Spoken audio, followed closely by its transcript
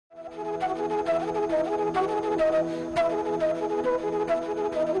Hello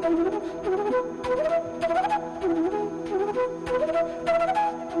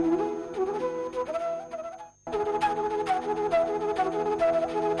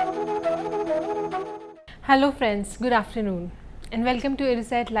friends, good afternoon and welcome to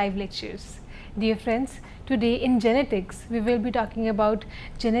Erisite live lectures. Dear friends, today in genetics we will be talking about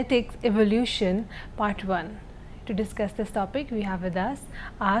genetics evolution part 1. To discuss this topic we have with us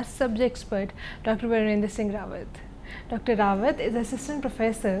our subject expert Dr. Virendra Singh Rawat. Dr. Rawat is Assistant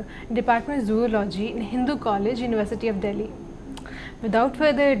Professor in Department of Zoology in Hindu College, University of Delhi. Without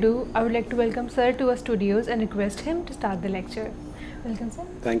further ado, I would like to welcome Sir to our studios and request him to start the lecture. Welcome, sir.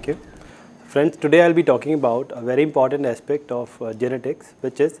 Thank you. Friends, today I will be talking about a very important aspect of genetics,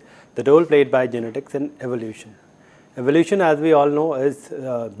 which is the role played by genetics in evolution. Evolution, as we all know, is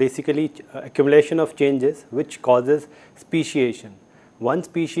basically accumulation of changes which causes speciation. One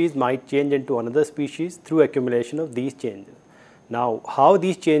species might change into another species through accumulation of these changes. Now, how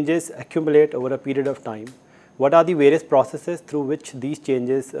these changes accumulate over a period of time, what are the various processes through which these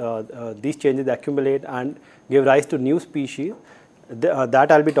changes accumulate and give rise to new species, that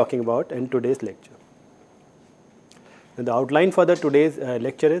I will be talking about in today's lecture. And the outline for today's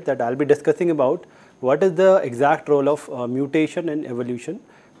lecture is that I will be discussing about what is the exact role of mutation in evolution,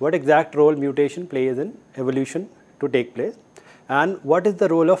 what exact role mutation plays in evolution to take place, and what is the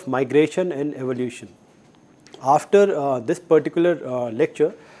role of migration in evolution. After this particular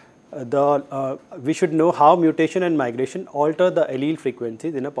lecture, we should know how mutation and migration alter the allele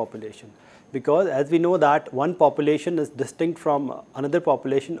frequencies in a population. Because as we know that one population is distinct from another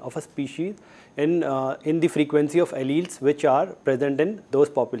population of a species in the frequency of alleles which are present in those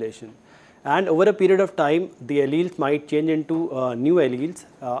populations. And over a period of time, the alleles might change into new alleles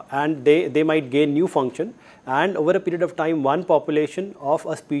and they might gain new function, and over a period of time one population of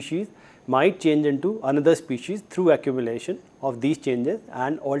a species might change into another species through accumulation of these changes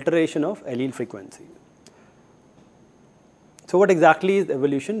and alteration of allele frequency. So, what exactly is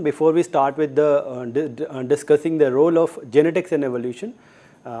evolution? Before we start with discussing the role of genetics in evolution,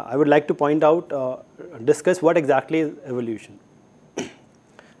 I would like to point out, discuss what exactly is evolution.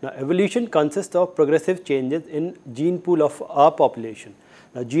 Now, evolution consists of progressive changes in gene pool of a population.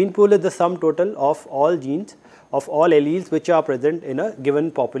 Now, gene pool is the sum total of all genes of all alleles which are present in a given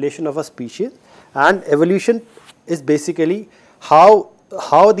population of a species, and evolution is basically how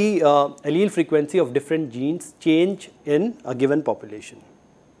the allele frequency of different genes change in a given population.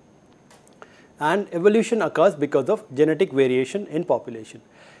 And evolution occurs because of genetic variation in population.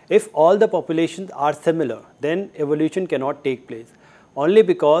 If all the populations are similar, then evolution cannot take place. Only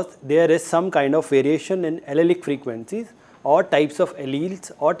because there is some kind of variation in allelic frequencies or types of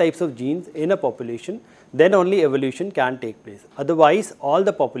alleles or types of genes in a population, then only evolution can take place. Otherwise, all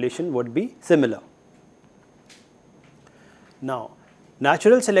the population would be similar. Now,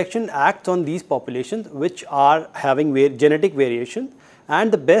 natural selection acts on these populations which are having genetic variations,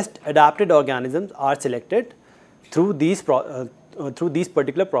 and the best adapted organisms are selected through these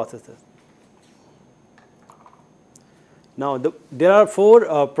particular processes. Now, there are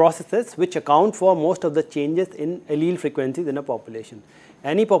four processes which account for most of the changes in allele frequencies in a population.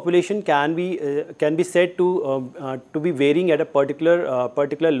 Any population can be said to be varying at a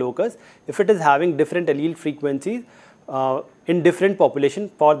particular locus if it is having different allele frequencies in different population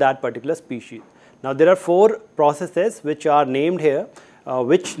for that particular species. Now, there are four processes which are named here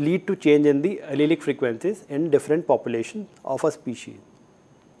which lead to change in the allelic frequencies in different populations of a species.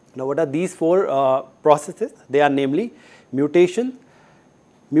 Now, what are these four processes? They are namely mutation.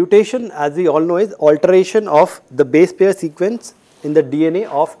 Mutation, as we all know, is alteration of the base pair sequence in the DNA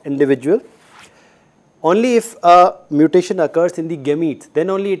of individual. Only if a mutation occurs in the gametes, then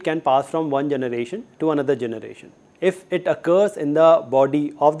only it can pass from one generation to another generation. If it occurs in the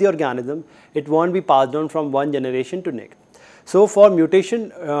body of the organism, it won't be passed on from one generation to next. So, for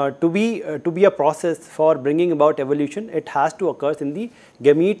mutation to be a process for bringing about evolution, it has to occur in the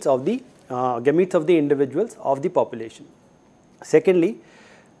gametes of the individuals of the population. Secondly,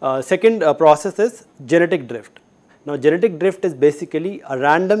 second process is genetic drift. Now, genetic drift is basically a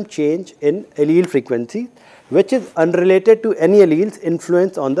random change in allele frequency which is unrelated to any alleles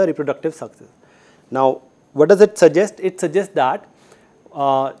influence on the reproductive success. Now, what does it suggest? It suggests that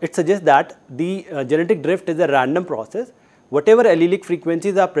the genetic drift is a random process. Whatever allelic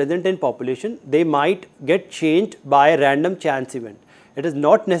frequencies are present in population, they might get changed by a random chance event. It is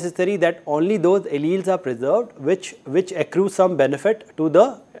not necessary that only those alleles are preserved which accrue some benefit to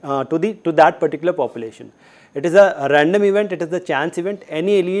that particular population. It is a random event, it is a chance event.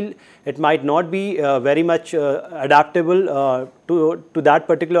 Any allele, it might not be very much adaptable to that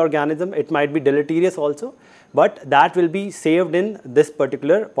particular organism. It might be deleterious also, but that will be saved in this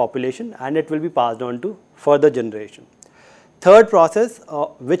particular population and it will be passed on to further generation. Third process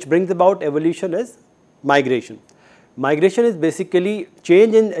which brings about evolution is migration. Migration is basically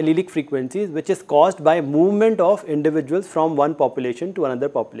change in allelic frequencies which is caused by movement of individuals from one population to another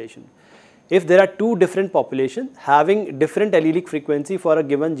population. If there are two different populations having different allelic frequency for a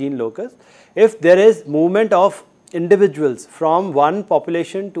given gene locus, if there is movement of individuals from one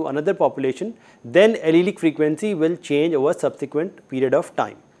population to another population, then allelic frequency will change over subsequent period of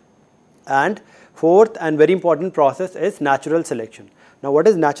time. And fourth and very important process is natural selection. Now, what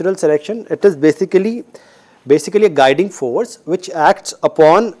is natural selection? It is basically a guiding force which acts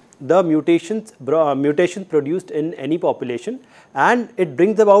upon the mutations produced in any population, and it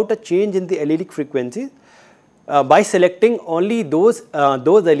brings about a change in the allelic frequencies by selecting only those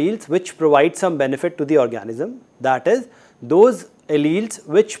alleles which provide some benefit to the organism. That is, those alleles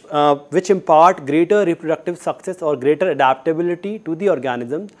which impart greater reproductive success or greater adaptability to the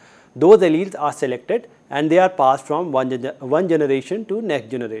organism, those alleles are selected and they are passed from one generation to next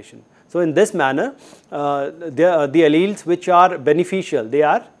generation. So, in this manner the alleles which are beneficial, they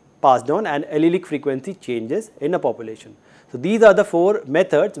are passed on and allelic frequency changes in a population. So, these are the four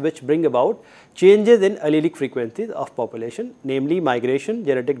methods which bring about changes in allelic frequencies of population, namely migration,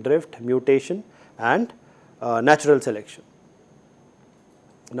 genetic drift, mutation and natural selection.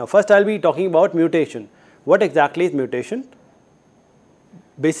 Now, first I will be talking about mutation. What exactly is mutation?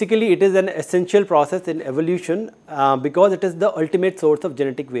 Basically, it is an essential process in evolution because it is the ultimate source of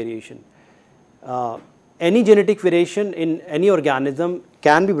genetic variation. Any genetic variation in any organism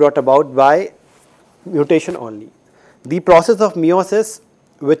can be brought about by mutation only. The process of meiosis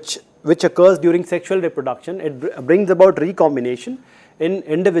which occurs during sexual reproduction, it brings about recombination in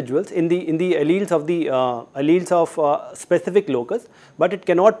individuals in the alleles of specific locus, but it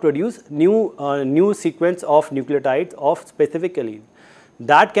cannot produce new sequence of nucleotides of specific allele.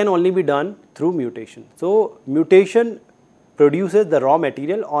 That can only be done through mutation. So, mutation produces the raw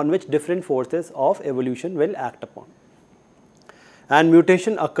material on which different forces of evolution will act upon. And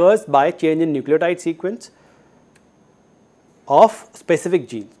mutation occurs by change in nucleotide sequence of specific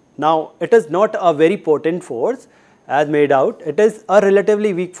genes. Now, it is not a very potent force as made out, it is a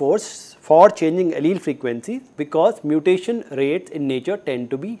relatively weak force for changing allele frequencies because mutation rates in nature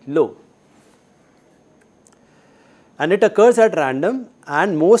tend to be low. And it occurs at random,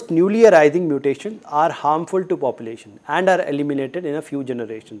 and most newly arising mutations are harmful to population and are eliminated in a few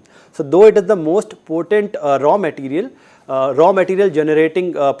generations. So, though it is the most potent raw material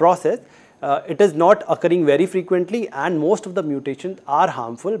generating process, it is not occurring very frequently and most of the mutations are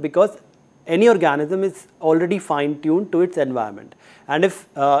harmful because any organism is already fine tuned to its environment, and if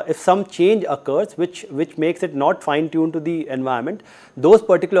some change occurs which makes it not fine tuned to the environment, those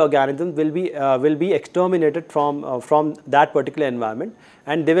particular organisms will be exterminated from that particular environment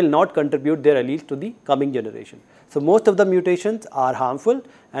and they will not contribute their alleles to the coming generation. So, most of the mutations are harmful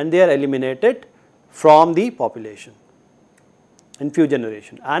and they are eliminated from the population in few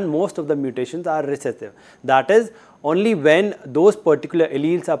generations, and most of the mutations are recessive. That is, only when those particular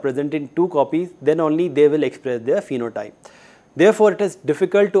alleles are present in two copies, then only they will express their phenotype. Therefore, it is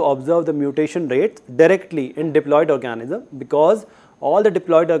difficult to observe the mutation rates directly in diploid organism because all the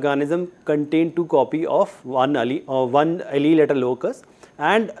diploid organisms contain two copies of one allele at a locus,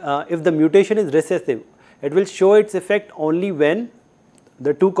 and if the mutation is recessive, it will show its effect only when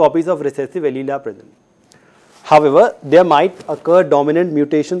the two copies of recessive allele are present. However, there might occur dominant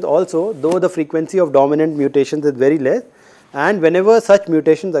mutations also, though the frequency of dominant mutations is very less, and whenever such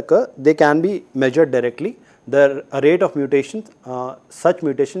mutations occur, they can be measured directly. The rate of mutations, such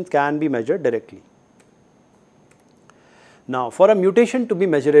mutations can be measured directly. Now, for a mutation to be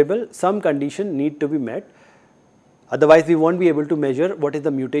measurable, some conditions need to be met, otherwise we won't be able to measure what is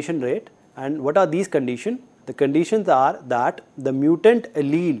the mutation rate. And what are these conditions? The conditions are that the mutant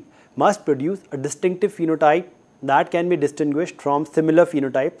allele must produce a distinctive phenotype that can be distinguished from similar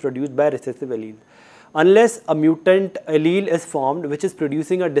phenotypes produced by recessive alleles. Unless a mutant allele is formed which is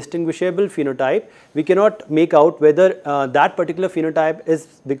producing a distinguishable phenotype, we cannot make out whether that particular phenotype is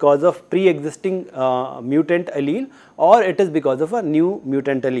because of pre-existing mutant allele or it is because of a new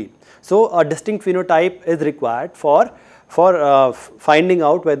mutant allele. So, a distinct phenotype is required for finding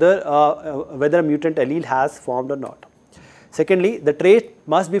out whether a mutant allele has formed or not. Secondly, the trait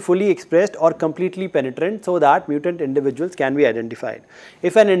must be fully expressed or completely penetrant so that mutant individuals can be identified.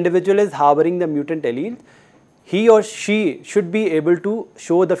 If an individual is harboring the mutant allele, he or she should be able to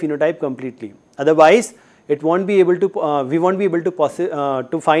show the phenotype completely. Otherwise, it won't be able to, we won't be able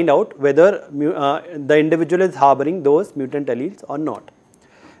to find out whether the individual is harboring those mutant alleles or not.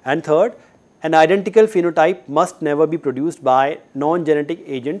 And third, an identical phenotype must never be produced by non-genetic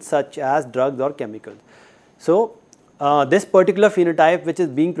agents such as drugs or chemicals. So, this particular phenotype which is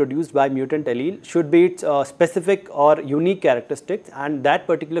being produced by mutant allele should be its specific or unique characteristics, and that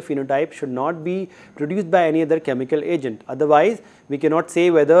particular phenotype should not be produced by any other chemical agent. Otherwise, we cannot say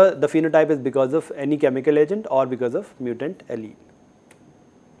whether the phenotype is because of any chemical agent or because of mutant allele.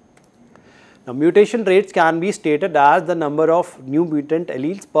 Now, mutation rates can be stated as the number of new mutant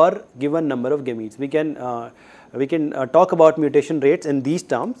alleles per given number of gametes. We can talk about mutation rates in these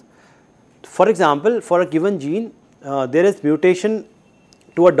terms. For example, for a given gene, there is mutation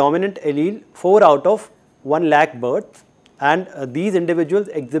to a dominant allele 4 out of 1 lakh births, and these individuals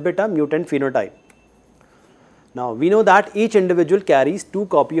exhibit a mutant phenotype. Now, we know that each individual carries 2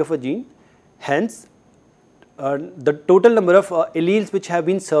 copies of a gene, hence the total number of alleles which have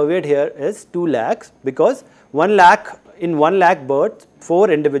been surveyed here is 2 lakhs, because 1 lakh in 1 lakh births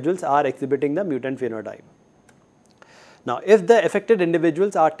 4 individuals are exhibiting the mutant phenotype. Now, if the affected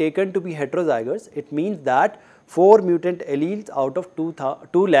individuals are taken to be heterozygous, it means that 4 mutant alleles out of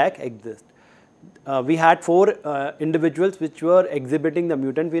 2 lakh exist. We had 4 individuals which were exhibiting the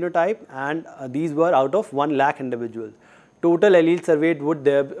mutant phenotype, and these were out of 1 lakh individuals. Total alleles surveyed would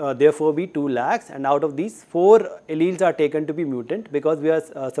therefore be 2 lakhs, and out of these 4 alleles are taken to be mutant, because we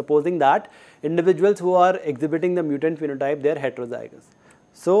are supposing that individuals who are exhibiting the mutant phenotype, they are heterozygous.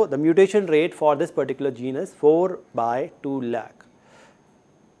 So, the mutation rate for this particular gene is 4 by 2 lakh,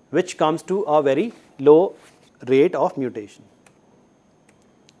 which comes to a very low rate of mutation.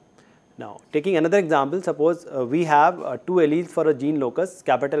 Now, taking another example, suppose we have 2 alleles for a gene locus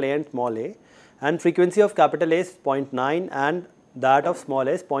capital A and small a, and frequency of capital A is 0.9 and that of small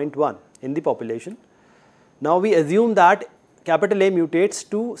a is 0.1 in the population. Now, we assume that capital A mutates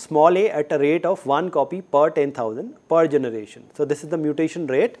to small a at a rate of 1 copy per 10,000 per generation. So, this is the mutation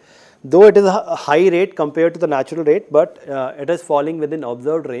rate, though it is a high rate compared to the natural rate, but it is falling within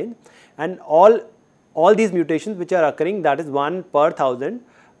observed range, and all these mutations which are occurring, that is 1 per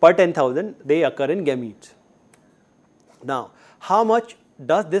 10,000, they occur in gametes. Now, how much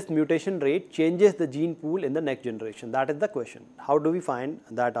does this mutation rate changes the gene pool in the next generation? That is the question. How do we find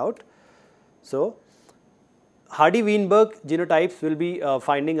that out? So, Hardy-Weinberg genotypes will be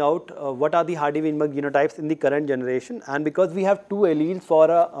finding out what are the Hardy-Weinberg genotypes in the current generation, and because we have 2 alleles for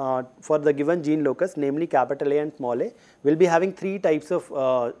the given gene locus, namely capital A and small a, we will be having 3 types of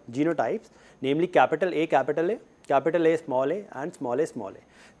genotypes, namely capital A, small a, and small a, small a.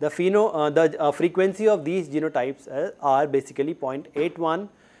 The frequency of these genotypes are basically 0.81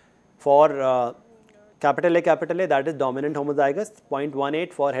 for capital A, that is dominant homozygous,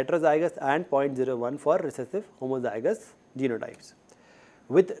 0.18 for heterozygous, and 0.01 for recessive homozygous genotypes.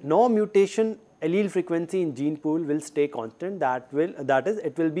 With no mutation, allele frequency in gene pool will stay constant, that is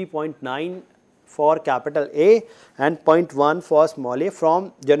it will be 0.9 for capital A and 0.1 for small a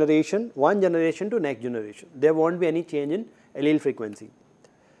from one generation to next generation. There won't be any change in allele frequency.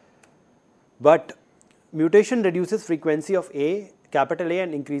 But mutation reduces frequency of A, capital A,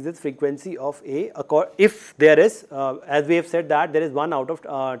 and increases frequency of A if there is, as we have said, that there is 1 out of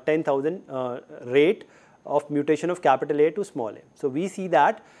 10,000 rate of mutation of capital A to small a. So, we see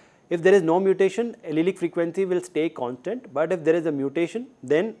that if there is no mutation, allelic frequency will stay constant, but if there is a mutation,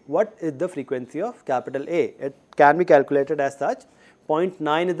 then what is the frequency of capital A? It can be calculated as such.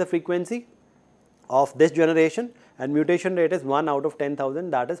 0.9 is the frequency of this generation, and mutation rate is 1 out of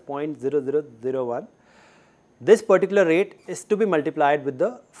 10,000, that is 0.0001. This particular rate is to be multiplied with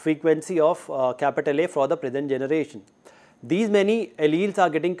the frequency of capital A for the present generation. These many alleles are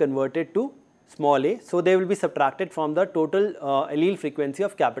getting converted to small a, so they will be subtracted from the total allele frequency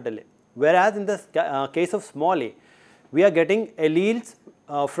of capital A. Whereas in the case of small a, we are getting alleles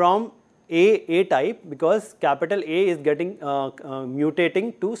from A type, because capital A is getting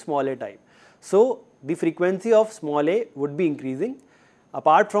mutating to small a type. So, the frequency of small a would be increasing.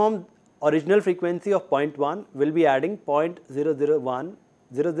 Apart from original frequency of 0.1, will be adding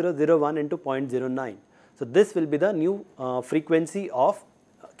 0.001 into 0.09. So, this will be the new frequency of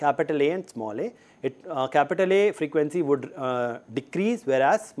capital A and small a. Capital A frequency would decrease,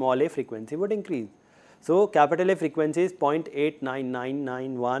 whereas small a frequency would increase. So, capital A frequency is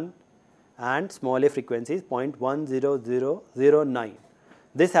 0.89991 and small a frequency is 0.10009.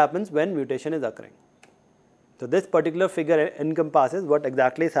 This happens when mutation is occurring. So, this particular figure encompasses what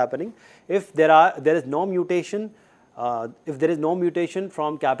exactly is happening. If there is no mutation, if there is no mutation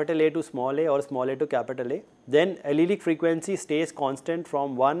from capital A to small a or small a to capital A, then allelic frequency stays constant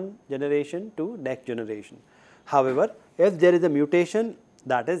from one generation to next generation. However, if there is a mutation,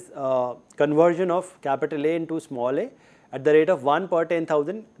 that is conversion of capital A into small a at the rate of 1 per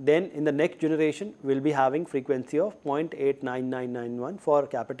 10,000, then in the next generation we will be having frequency of 0.89991 for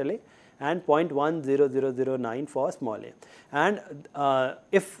capital A and 0.10009 for small a. And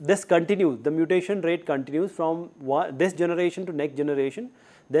if this continues, the mutation rate continues from this generation to next generation,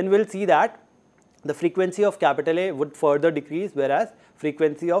 then we will see that the frequency of capital A would further decrease, whereas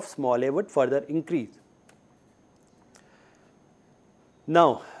frequency of small a would further increase.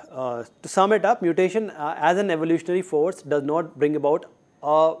 Now, to sum it up, mutation as an evolutionary force does not bring about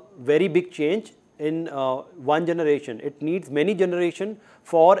a very big change in one generation. It needs many generations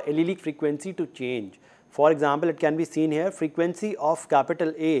for allelic frequency to change. For example, it can be seen here, frequency of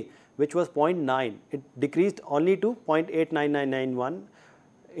capital A, which was 0.9, it decreased only to 0.89991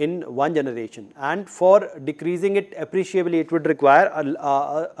 in one generation, and for decreasing it appreciably it would require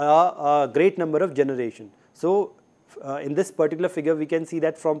a great number of generations. So, in this particular figure we can see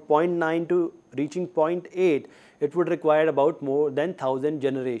that from 0.9 to reaching 0.8 it would require about more than 1000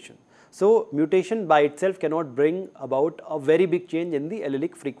 generations. So, mutation by itself cannot bring about a very big change in the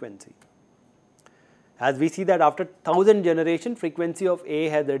allelic frequency. As we see that after 1000 generations, frequency of A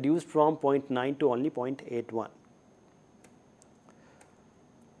has reduced from 0.9 to only 0.81.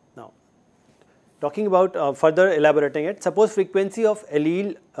 Now, talking about further elaborating it, suppose frequency of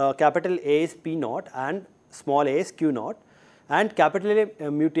allele capital A is P naught and small a is Q naught, and capital A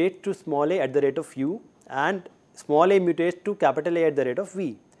mutates to small a at the rate of U and small a mutates to capital A at the rate of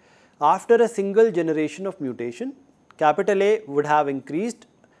V. After a single generation of mutation, capital A would have increased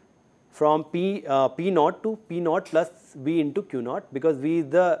from P naught to P naught plus V into Q naught, because V is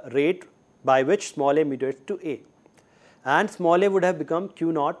the rate by which small a mutates to A, and small a would have become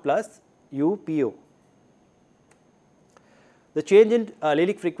Q naught plus U PO. The change in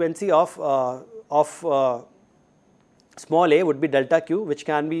allelic frequency of small a would be delta Q, which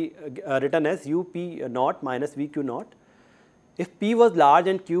can be written as U P naught minus V Q naught. If P was large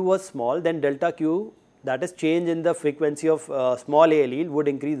and Q was small, then delta Q, that is change in the frequency of small a allele, would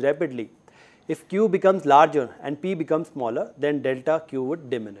increase rapidly. If Q becomes larger and P becomes smaller, then delta Q would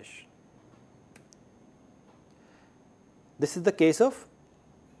diminish. This is the case of,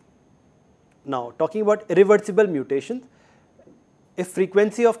 now talking about irreversible mutations. If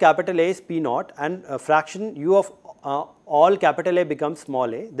frequency of capital A is P naught and fraction U of all capital A becomes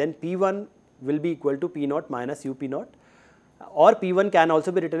small a, then P1 will be equal to P naught minus U P naught, or P1 can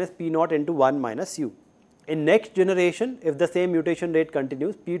also be written as P naught into 1 minus U. In next generation, if the same mutation rate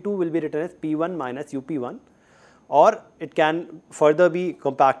continues, P2 will be written as P1 minus UP1, or it can further be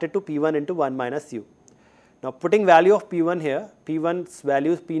compacted to P1 into 1 minus U. Now, putting value of P1 here, P1's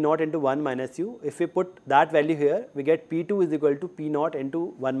value is P naught into 1 minus U. If we put that value here, we get P2 is equal to P naught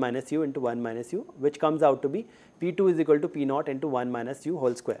into 1 minus U into 1 minus U, which comes out to be P2 is equal to P naught into 1 minus U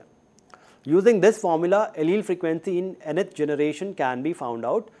whole square. Using this formula, allele frequency in nth generation can be found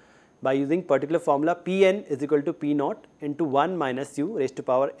out by using particular formula Pn is equal to P naught into 1 minus U raised to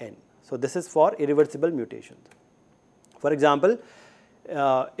power n. So, this is for irreversible mutations. For example,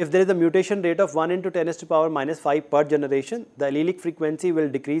 if there is a mutation rate of 1 into 10 raised to power minus 5 per generation, the allelic frequency will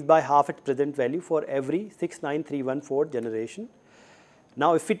decrease by half its present value for every 69314 generation.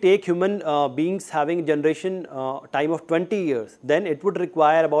 Now, if we take human beings having generation time of 20 years, then it would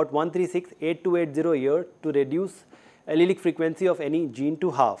require about 1368280 years to reduce allelic frequency of any gene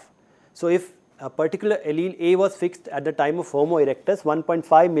to half. So, if a particular allele A was fixed at the time of Homo erectus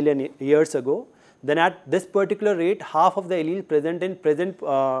 1.5 million years ago, then at this particular rate, half of the allele present in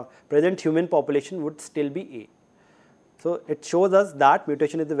present human population would still be A. So, it shows us that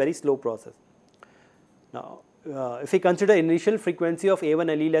mutation is a very slow process. Now, if we consider initial frequency of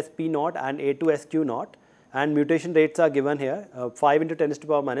A1 allele as P naught and A2 as Q naught, and mutation rates are given here, 5 into 10 raised to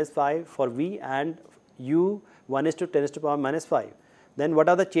power minus 5 for V and U 1 is to 10 raised to power minus 5. Then what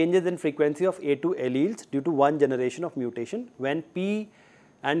are the changes in frequency of A2 alleles due to one generation of mutation when P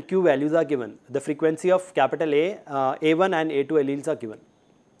and Q values are given? The frequency of capital A, A1 and A2 alleles are given.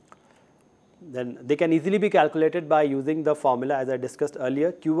 Then they can easily be calculated by using the formula as I discussed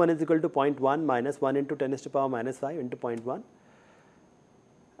earlier. Q1 is equal to 0.1 minus 1 into 10 raised to power minus 5 into 0.1,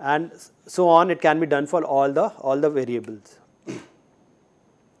 and so on. It can be done for all the variables.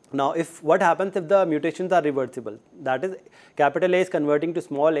 Now, if what happens if the mutations are reversible, that is capital A is converting to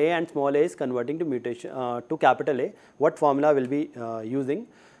small a and small a is converting to mutation to capital A, what formula will be using?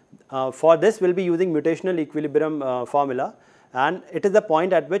 For this we will be using mutational equilibrium formula, and it is the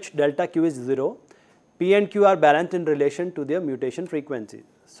point at which delta Q is 0, P and Q are balanced in relation to their mutation frequencies.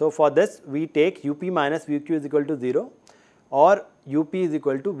 So for this we take UP minus VQ is equal to 0 or UP is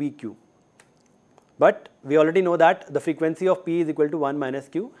equal to VQ. But we already know that the frequency of P is equal to 1 minus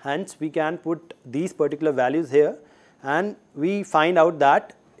Q, hence we can put these particular values here and we find out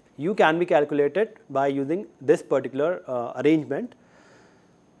that U can be calculated by using this particular arrangement.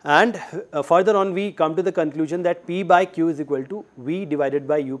 And further on we come to the conclusion that P by Q is equal to V divided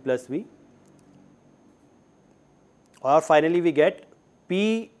by U plus V, or finally we get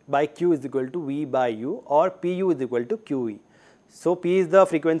P by Q is equal to V by U, or PU is equal to QE. So P is the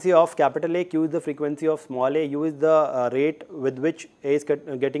frequency of capital A, Q is the frequency of small a, U is the rate with which A is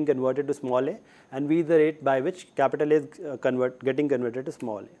getting converted to small a, and V is the rate by which capital A is getting converted to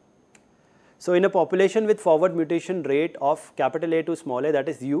small a. So in a population with forward mutation rate of capital A to small a, that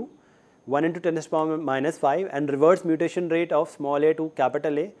is U, 1 into 10 to the power minus 5, and reverse mutation rate of small a to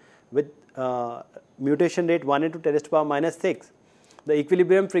capital A with mutation rate 1 into 10 to the power minus 6, the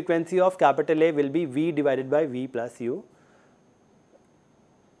equilibrium frequency of capital A will be V divided by V plus U,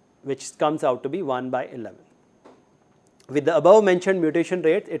 which comes out to be 1 by 11. With the above mentioned mutation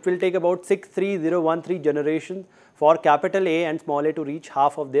rates, it will take about 63013 generations for capital A and small a to reach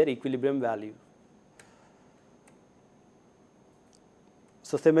half of their equilibrium value.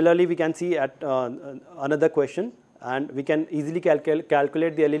 So similarly, we can see at another question, and we can easily calculate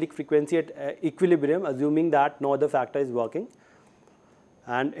the allelic frequency at equilibrium, assuming that no other factor is working.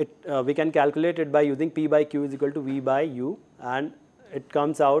 And we can calculate it by using P by Q is equal to V by U, and it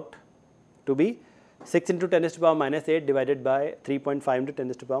comes out to be 6 into 10 to the power minus 8 divided by 3.5 into 10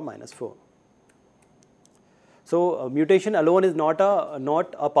 to the power minus 4. So mutation alone is not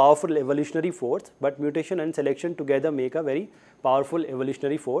a powerful evolutionary force, but mutation and selection together make a very powerful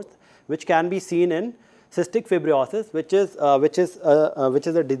evolutionary force, which can be seen in cystic fibrosis, which is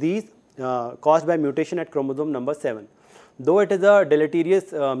a disease caused by mutation at chromosome number 7. Though it is a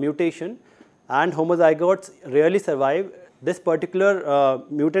deleterious mutation and homozygotes rarely survive, this particular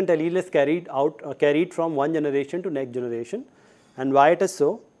mutant allele is carried from one generation to next generation. And why it is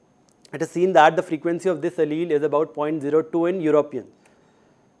so? It is seen that the frequency of this allele is about 0.02 in European.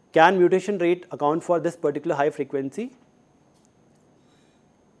 Can mutation rate account for this particular high frequency?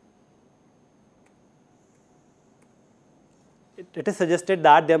 It is suggested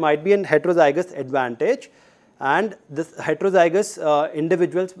that there might be a heterozygous advantage, and this heterozygous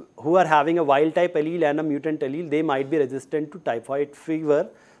individuals who are having a wild type allele and a mutant allele, they might be resistant to typhoid fever.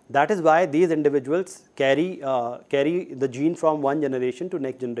 That is why these individuals carry the gene from one generation to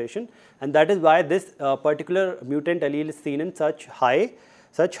next generation, and that is why this particular mutant allele is seen in such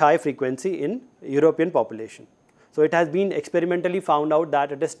high frequency in European population. So it has been experimentally found out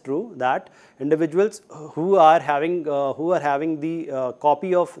that it is true that individuals who are having the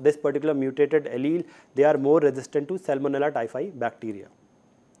copy of this particular mutated allele, they are more resistant to Salmonella typhi bacteria.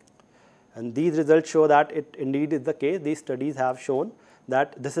 And these results show that it indeed is the case. These studies have shown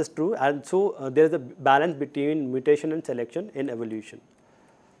that this is true, and so there is a balance between mutation and selection in evolution.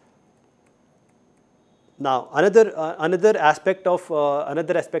 Now, another aspect of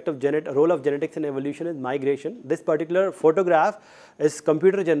role of genetics in evolution is migration. This particular photograph is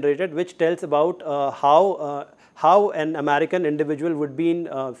computer generated, which tells about how an American individual would be in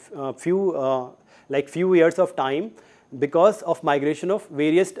few years of time because of migration of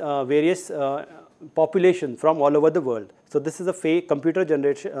various populations from all over the world. So this is a fake computer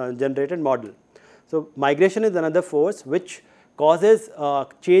generated model. So migration is another force which causes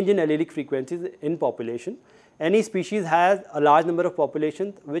change in allelic frequencies in population. Any species has a large number of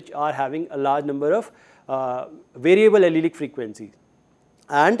populations which are having a large number of variable allelic frequencies,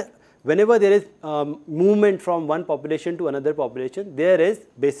 and whenever there is movement from one population to another population, there is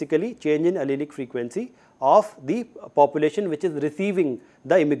basically change in allelic frequency of the population which is receiving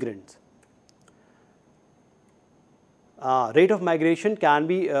the immigrants. Rate of migration can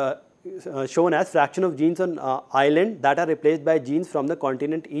be shown as fraction of genes on island that are replaced by genes from the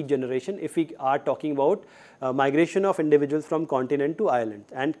continent each generation, if we are talking about migration of individuals from continent to island.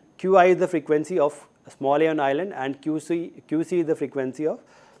 And Qi is the frequency of small a on island, and QC is the frequency of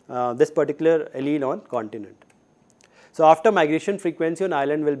this particular allele on continent. So after migration, frequency on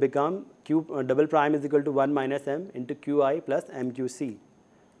island will become Q double prime is equal to 1 minus m into Qi plus mQc.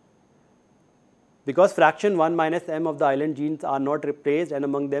 Because fraction 1 minus m of the island genes are not replaced, and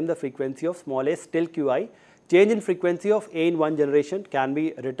among them the frequency of small a is still Qi, change in frequency of a in one generation can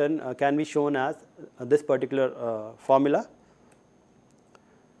be shown as this particular formula.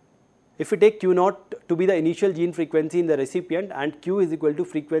 If we take Q naught to be the initial gene frequency in the recipient, and Q is equal to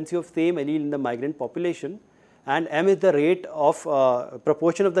frequency of same allele in the migrant population, and m is the rate of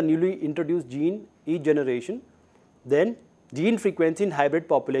proportion of the newly introduced gene each generation, then gene frequency in hybrid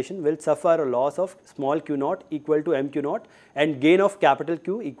population will suffer a loss of small q naught equal to m q naught and gain of capital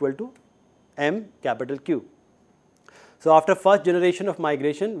Q equal to m capital Q. So after first generation of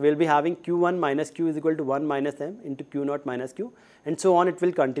migration, we will be having q1 minus q is equal to 1 minus m into q naught minus q, and so on it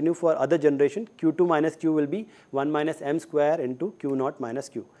will continue for other generation. q2 minus q will be 1 minus m square into q naught minus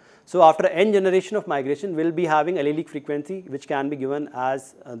q. So after n generation of migration, we will be having allelic frequency which can be given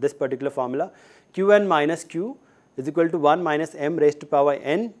as this particular formula, qn minus q is equal to 1 minus m raised to power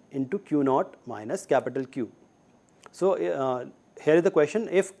n into q naught minus capital Q. So here is the question,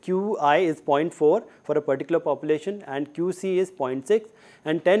 if qi is 0.4 for a particular population and qc is 0.6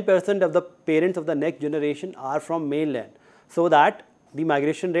 and 10% of the parents of the next generation are from mainland, so that the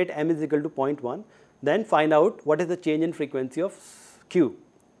migration rate m is equal to 0.1, then find out what is the change in frequency of q.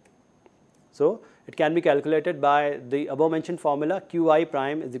 So it can be calculated by the above mentioned formula, qi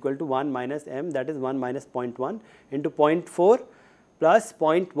prime is equal to 1 minus m, that is 1 minus 0.1 into 0.4 plus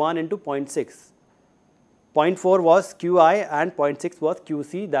 0.1 into 0.6. 0.4 was qi and 0.6 was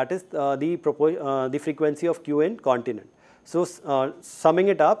qc, that is the frequency of q in continent. So summing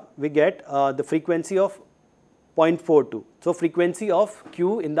it up, we get the frequency of 0.42. So frequency of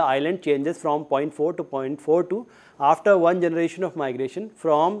q in the island changes from 0.4 to 0.42 after one generation of migration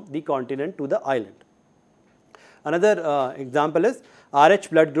from the continent to the island. Another example is Rh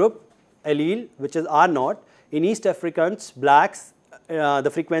blood group allele, which is R naught. In East Africans, blacks,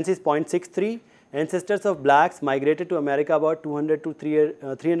 the frequency is 0.63. Ancestors of blacks migrated to America about 200 to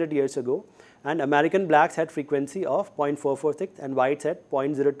 300 years ago, and American blacks had frequency of 0.446 and whites had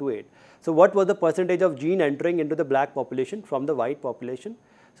 0.028. So what was the percentage of gene entering into the black population from the white population?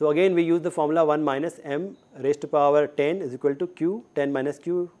 So again we use the formula 1 minus m raised to power 10 is equal to q, 10 minus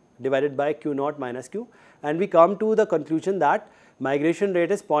q divided by q naught minus q, and we come to the conclusion that migration rate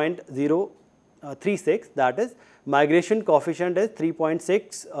is 0.036, that is migration coefficient is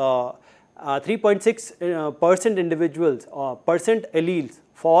 3.6 individuals or percent alleles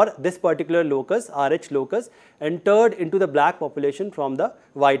for this particular locus, Rh locus, entered into the black population from the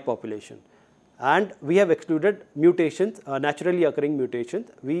white population. And we have excluded mutations, naturally occurring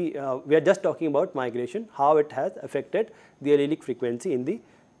mutations. We are just talking about migration, how it has affected the allelic frequency in the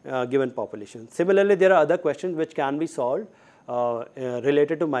given population. Similarly, there are other questions which can be solved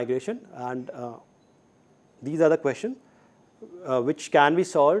related to migration, and these are the questions which can be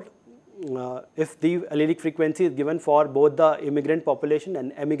solved if the allelic frequency is given for both the immigrant population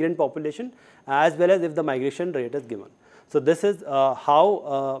and emigrant population, as well as if the migration rate is given. So this is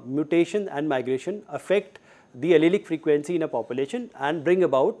how mutation and migration affect the allelic frequency in a population and bring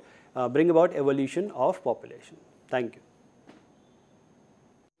about evolution of population. Thank you.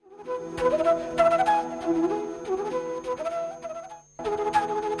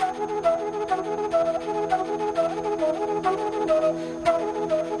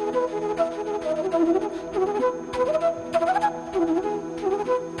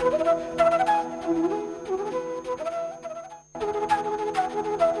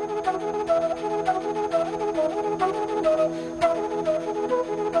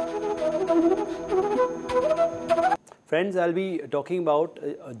 Friends, I will be talking about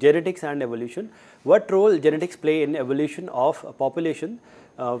genetics and evolution. What role genetics play in evolution of a population,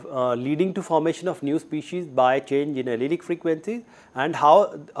 leading to formation of new species by change in allelic frequencies, and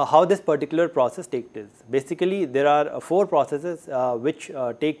how this particular process takes place. Basically, there are 4 processes which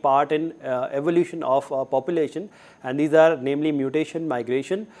take part in evolution of a population, and these are namely mutation,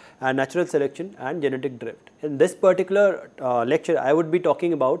 migration, and natural selection and genetic drift. In this particular lecture, I would be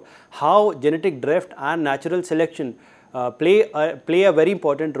talking about how genetic drift and natural selection play a very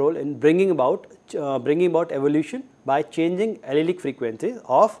important role in bringing about evolution by changing allelic frequencies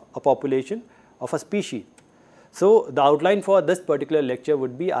of a population of a species. So the outline for this particular lecture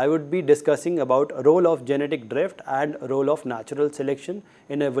would be, I would be discussing about role of genetic drift and role of natural selection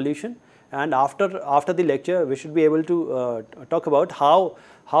in evolution, and after the lecture we should be able to talk about how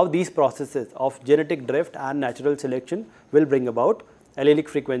these processes of genetic drift and natural selection will bring about allelic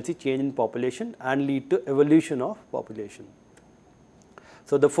frequency change in population and lead to evolution of population.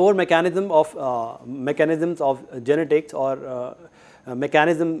 So the 4 mechanisms of genetics or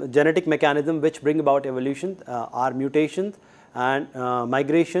genetic mechanism which bring about evolution are mutations and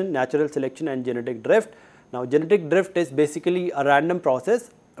migration, natural selection and genetic drift. Now genetic drift is basically a random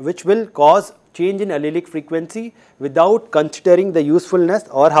process which will cause change in allelic frequency without considering the usefulness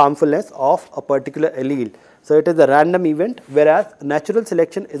or harmfulness of a particular allele. So it is a random event, whereas natural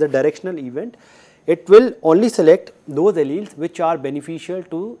selection is a directional event. It will only select those alleles which are beneficial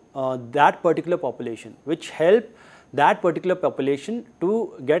to that particular population, which help that particular population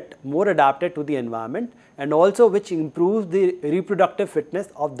to get more adapted to the environment, and also which improves the reproductive fitness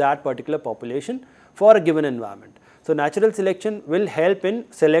of that particular population for a given environment. So, natural selection will help in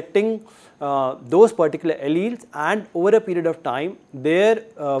selecting those particular alleles, and over a period of time their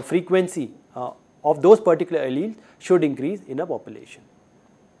frequency of those particular alleles should increase in a population.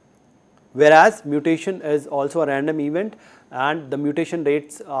 Whereas mutation is also a random event and the mutation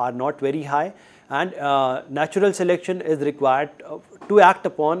rates are not very high, and natural selection is required to act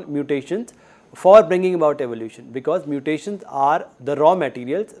upon mutations for bringing about evolution, because mutations are the raw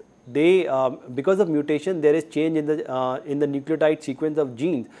materials. They because of mutation there is change in the nucleotide sequence of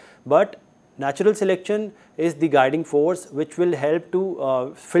genes, but natural selection is the guiding force which will help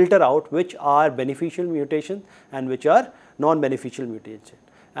to filter out which are beneficial mutations and which are non-beneficial mutations.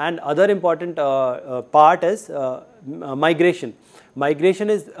 And other important part is migration. Migration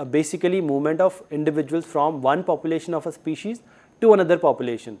is basically movement of individuals from one population of a species to another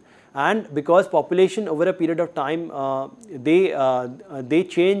population, and because population over a period of time they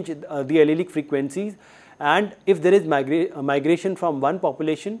change the allelic frequencies, and if there is migration from one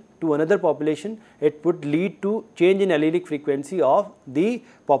population to another population, it would lead to change in allelic frequency of the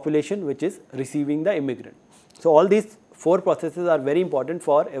population which is receiving the immigrant. So, all these 4 processes are very important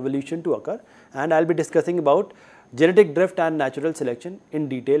for evolution to occur, and I will be discussing about genetic drift and natural selection in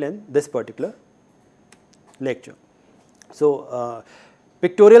detail in this particular lecture. So,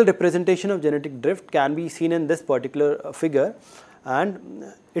 pictorial representation of genetic drift can be seen in this particular figure, and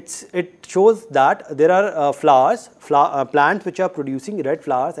it shows that there are plants which are producing red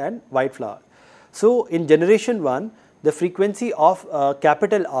flowers and white flowers. So, in generation 1, the frequency of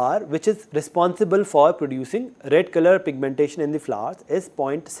capital R, which is responsible for producing red color pigmentation in the flowers, is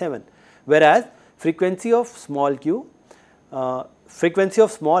 0.7, whereas frequency of small q, frequency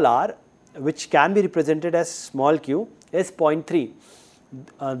of small r, which can be represented as small q, is 0.3.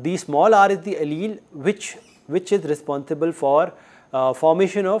 The small r is the allele which is responsible for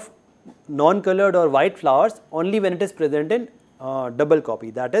formation of non-colored or white flowers only when it is present in double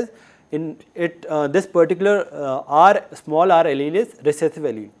copy, that is in this particular small r allele is recessive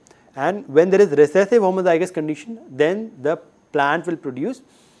allele, and when there is recessive homozygous condition, then the plant will produce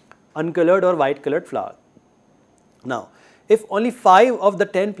uncolored or white colored flower. Now, if only 5 of the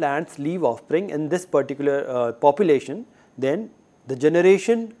 10 plants leave offspring in this particular population, then the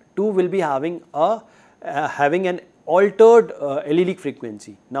generation 2 will be having an altered allelic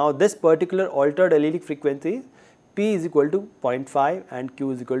frequency. Now, this particular altered allelic frequency, P is equal to 0.5 and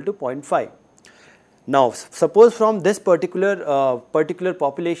Q is equal to 0.5. Now, suppose from this particular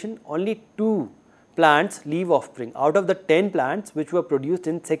population only 2 plants leave offspring. Out of the 10 plants which were produced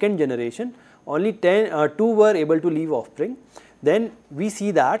in second generation, only 2 were able to leave offspring. Then we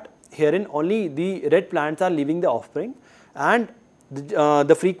see that herein only the red plants are leaving the offspring, and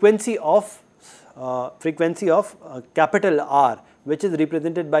the frequency of capital R, which is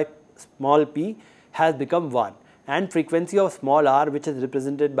represented by small p, has become 1, and frequency of small r, which is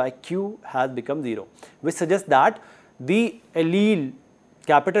represented by q, has become 0, which suggests that the allele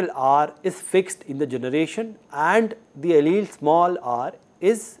capital R is fixed in the generation and the allele small r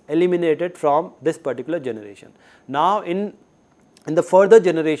is eliminated from this particular generation. Now, in the further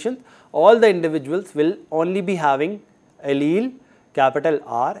generations, all the individuals will only be having allele capital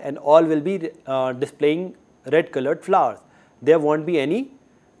R and all will be displaying red colored flowers. There will not be any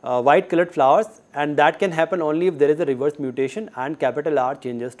white colored flowers, and that can happen only if there is a reverse mutation and capital R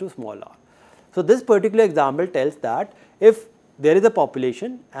changes to small r. So, this particular example tells that if there is a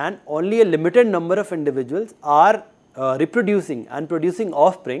population and only a limited number of individuals are reproducing and producing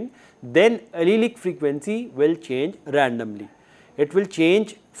offspring, then allelic frequency will change randomly. It will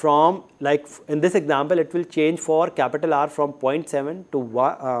change from, like in this example, it will change for capital R from 0.7 to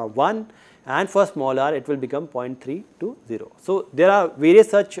 1, and for small r it will become 0.3 to 0. So, there are various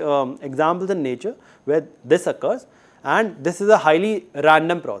such examples in nature where this occurs, and this is a highly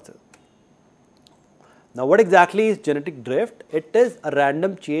random process. Now, what exactly is genetic drift? It is a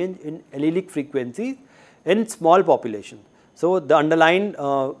random change in allelic frequencies in small populations. So, the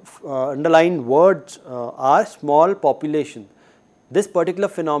underlying words are small population. This particular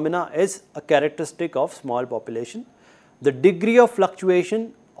phenomena is a characteristic of small population. The degree of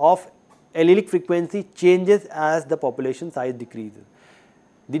fluctuation of allelic frequency changes as the population size decreases.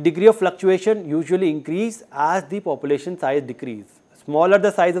 The degree of fluctuation usually increases as the population size decreases. Smaller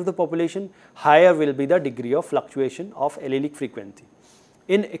the size of the population, higher will be the degree of fluctuation of allelic frequency.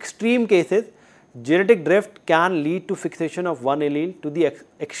 In extreme cases, genetic drift can lead to fixation of one allele to the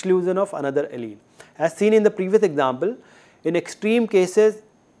exclusion of another allele. As seen in the previous example, in extreme cases,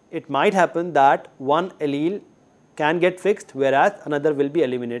 it might happen that one allele can get fixed, whereas another will be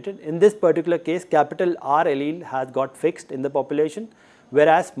eliminated. In this particular case, capital R allele has got fixed in the population,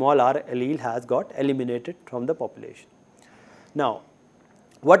 whereas small r allele has got eliminated from the population. Now,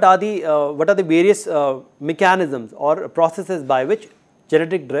 what are the various mechanisms or processes by which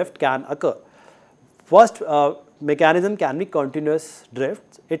genetic drift can occur? First mechanism can be continuous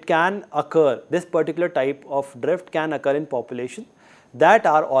drifts. It can occur, this particular type of drift can occur in population that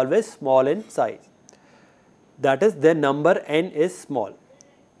are always small in size. That is, their number n is small.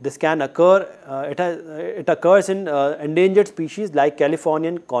 This can occur, it occurs in endangered species like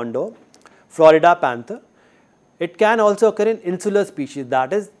Californian condor, Florida panther. It can also occur in insular species,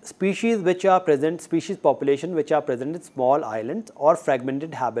 that is, species which are present, species population which are present in small islands or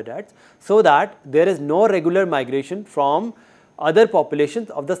fragmented habitats, so that there is no regular migration from other populations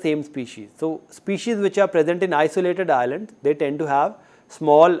of the same species. So, species which are present in isolated islands, they tend to have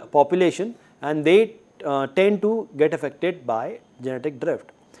small population and they tend to get affected by genetic drift.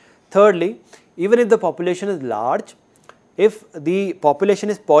 Thirdly, even if the population is large, if the population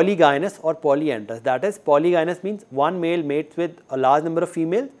is polygynous or polyandrous, that is, polygynous means one male mates with a large number of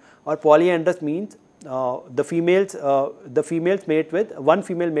females, or polyandrous means the females mate with, one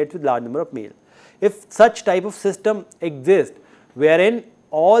female mates with large number of males. If such type of system exists wherein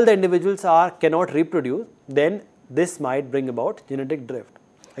all the individuals cannot reproduce, then this might bring about genetic drift.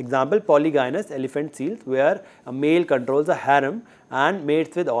 Example, polygynous elephant seals, where a male controls a harem and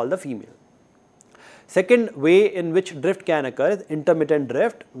mates with all the females. Second way in which drift can occur is intermittent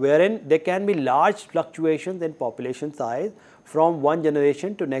drift, wherein there can be large fluctuations in population size from one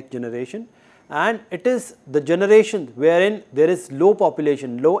generation to next generation, and it is the generation wherein there is low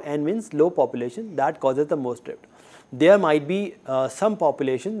population, low n means low population, that causes the most drift. There might be some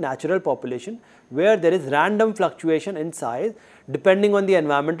population, natural population, where there is random fluctuation in size depending on the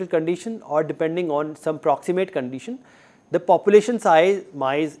environmental condition or depending on some proximate condition. The population size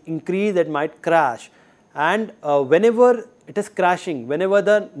might increase, it might crash, and whenever it is crashing, whenever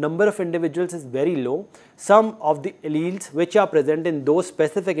the number of individuals is very low, some of the alleles which are present in those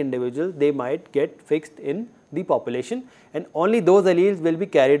specific individuals, they might get fixed in the population, and only those alleles will be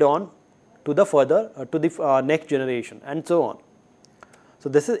carried on to the further to the next generation, and so on. So,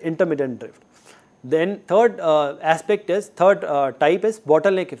 this is intermittent drift. Then third type is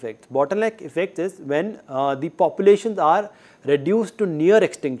bottleneck effect. Bottleneck effect is when the populations are reduced to near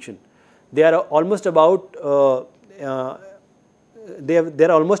extinction. They are almost about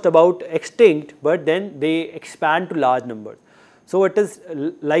extinct, but then they expand to large numbers. So, it is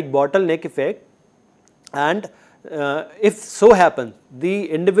like bottleneck effect, and if so happens the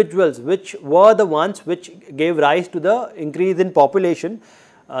individuals which were the ones which gave rise to the increase in population,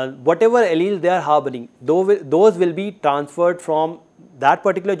 whatever alleles they are harboring, those will be transferred from that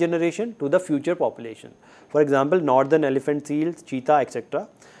particular generation to the future population. For example, northern elephant seals, cheetah, etc.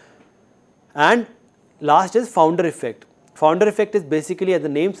 And last is founder effect. Founder effect is basically, as the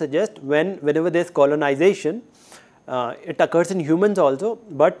name suggests, whenever there is colonization, it occurs in humans also,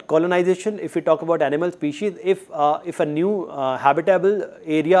 but colonization, if we talk about animal species, if a new habitable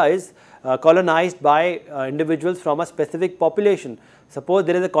area is colonized by individuals from a specific population. Suppose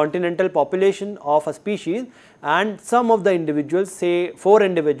there is a continental population of a species and some of the individuals, say 4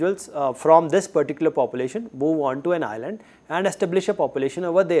 individuals from this particular population, move on to an island and establish a population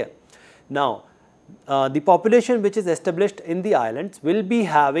over there. Now, the population which is established in the islands will be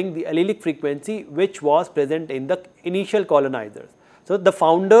having the allelic frequency which was present in the initial colonizers. So, the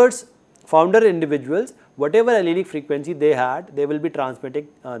founder individuals, whatever allelic frequency they had, they will be transmitting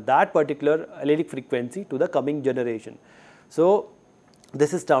that particular allelic frequency to the coming generation. So,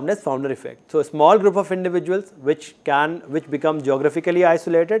 this is termed as founder effect. So, a small group of individuals which become geographically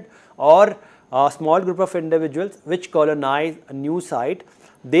isolated, or a small group of individuals which colonize a new site,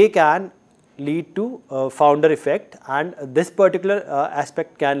 they can lead to founder effect, and this particular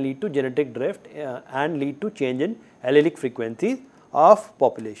aspect can lead to genetic drift and lead to change in allelic frequency of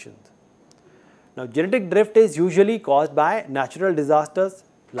populations. Now, genetic drift is usually caused by natural disasters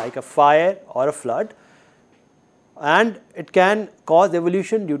like a fire or a flood, and it can cause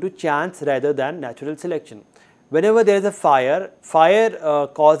evolution due to chance rather than natural selection. Whenever there is a fire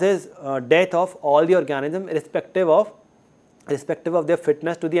causes death of all the organisms irrespective of their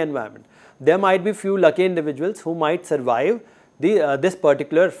fitness to the environment. There might be few lucky individuals who might survive this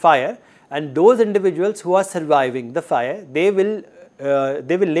particular fire, and those individuals who are surviving the fire, they will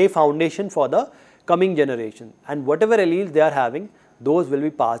lay foundation for the coming generation, and whatever alleles they are having, those will be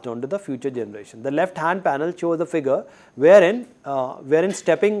passed on to the future generation. The left hand panel shows a figure wherein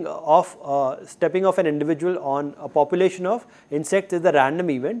stepping off an individual on a population of insects is a random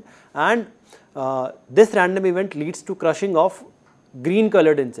event, and this random event leads to crushing of green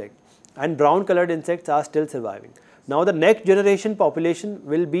colored insects, and brown colored insects are still surviving. Now the next generation population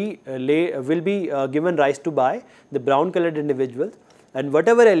will be given rise to by the brown colored individuals, and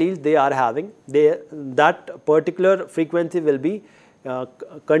whatever alleles they are having, that particular frequency will be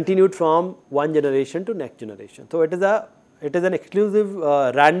continued from one generation to next generation. So it is an exclusive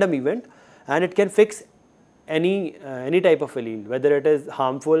random event, and it can fix any type of allele, whether it is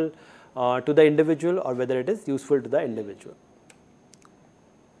harmful to the individual or whether it is useful to the individual.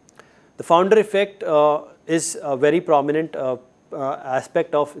 The founder effect is a very prominent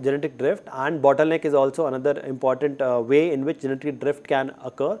aspect of genetic drift, and bottleneck is also another important way in which genetic drift can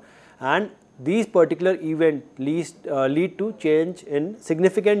occur, and these particular events lead to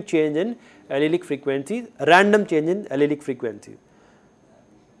significant change in allelic frequencies, random change in allelic frequencies.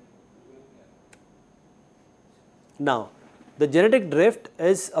 Now, the genetic drift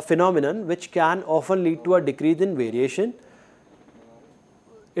is a phenomenon which can often lead to a decrease in variation.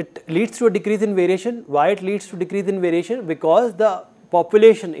 It leads to a decrease in variation. Why it leads to decrease in variation? Because the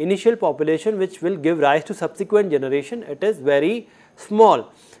population, initial population which will give rise to subsequent generation, it is very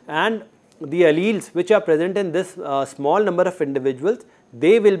small, and the alleles which are present in this small number of individuals,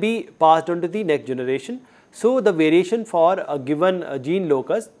 they will be passed on to the next generation. So the variation for a given gene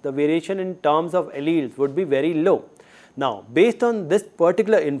locus, the variation in terms of alleles would be very low. Now, based on this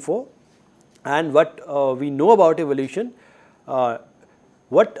particular info and what we know about evolution,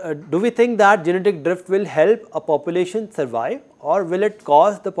 do we think that genetic drift will help a population survive, or will it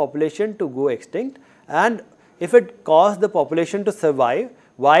cause the population to go extinct? And if it causes the population to survive,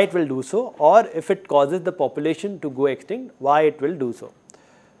 why it will do so? Or if it causes the population to go extinct, why it will do so?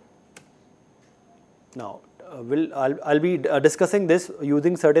 Now, I'll be discussing this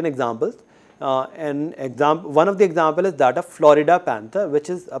using certain examples. One of the example is that of Florida panther, which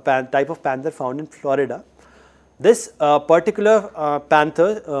is a type of panther found in Florida. This particular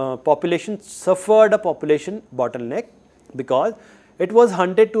panther population suffered a population bottleneck because it was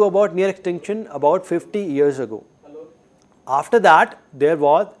hunted to about near extinction about 50 years ago. After that, there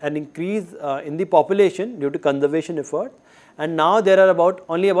was an increase in the population due to conservation efforts, and now there are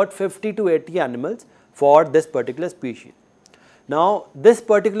only about 50 to 80 animals for this particular species. Now, this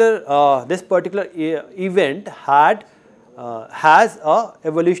particular event has a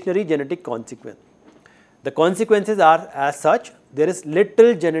evolutionary genetic consequence. The consequences are as such: there is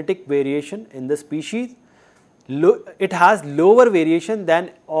little genetic variation in the species. It has lower variation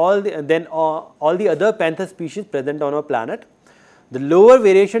than all the other panther species present on our planet. The lower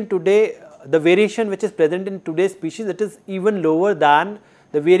variation today, the variation which is present in today's species, it is even lower than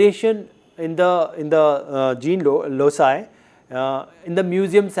the variation in the gene loci in the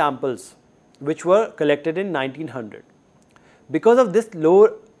museum samples which were collected in 1900. Because of this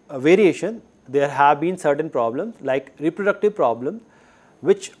low variation, there have been certain problems like reproductive problems,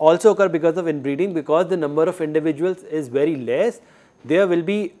 which also occur because of inbreeding. Because the number of individuals is very less, there will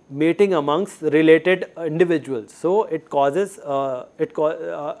be mating amongst related individuals. So it causes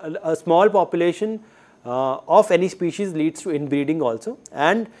a small population of any species leads to inbreeding also,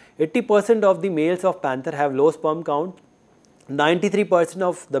 and 80% of the males of panther have low sperm count. 93%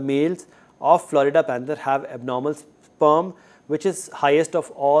 of the males of Florida panther have abnormal sperm, which is highest of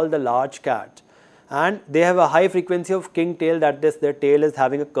all the large cats, and they have a high frequency of king tail, that is, their tail is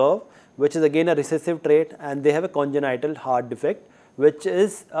having a curve, which is again a recessive trait, and they have a congenital heart defect, which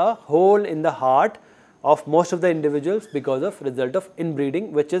is a hole in the heart of most of the individuals because of result of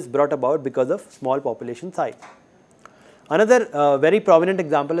inbreeding, which is brought about because of small population size. Another very prominent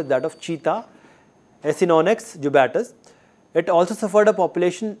example is that of cheetah, Acinonyx jubatus. It also suffered a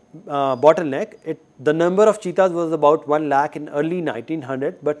population bottleneck. The number of cheetahs was about 1 lakh in early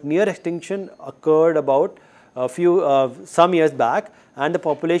 1900, but near extinction occurred about some years back, and the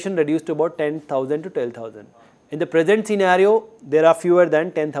population reduced to about 10,000 to 12,000. In the present scenario, there are fewer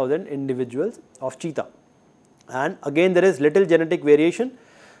than 10,000 individuals of cheetah, and again there is little genetic variation.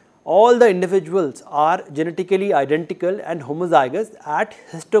 All the individuals are genetically identical and homozygous at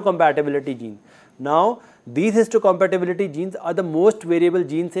histocompatibility gene. Now, these histocompatibility genes are the most variable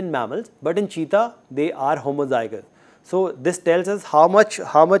genes in mammals, but in cheetah they are homozygous. So this tells us how much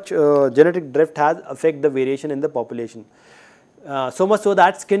genetic drift has affected the variation in the population. So much so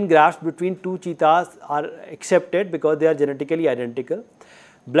that skin grafts between two cheetahs are accepted because they are genetically identical.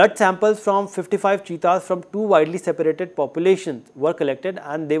 Blood samples from 55 cheetahs from two widely separated populations were collected,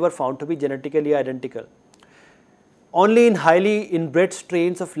 and they were found to be genetically identical. Only in highly inbred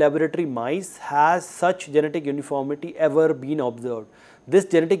strains of laboratory mice has such genetic uniformity ever been observed. This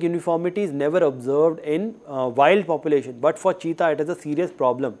genetic uniformity is never observed in wild population, but for cheetah it is a serious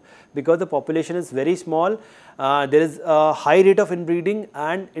problem because the population is very small. There is a high rate of inbreeding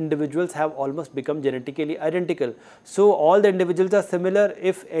and individuals have almost become genetically identical. So, all the individuals are similar.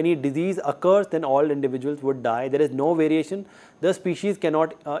 If any disease occurs, then all individuals would die. There is no variation. The species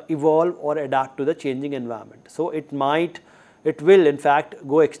cannot evolve or adapt to the changing environment. So, it will in fact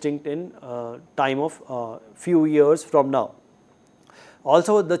go extinct in time of few years from now.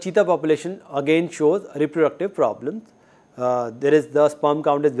 Also, the cheetah population again shows reproductive problems. The sperm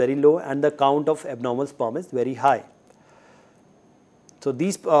count is very low and the count of abnormal sperm is very high. So,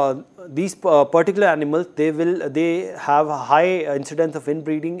 these particular animals, they have a high incidence of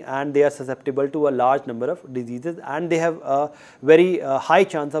inbreeding and they are susceptible to a large number of diseases and they have a very high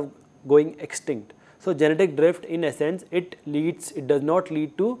chance of going extinct. So, genetic drift in essence, it does not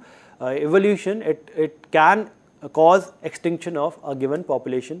lead to evolution, it can cause extinction of a given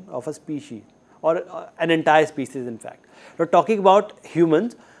population of a species or an entire species in fact. Now, talking about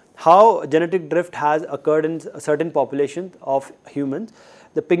humans, how genetic drift has occurred in certain populations of humans.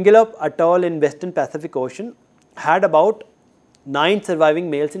 The Pingelop atoll in Western Pacific Ocean had about 9 surviving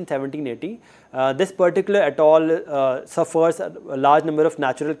males in 1780. This particular atoll suffers a large number of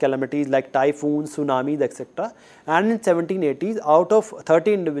natural calamities like typhoons, tsunamis, etc. And in 1780s, out of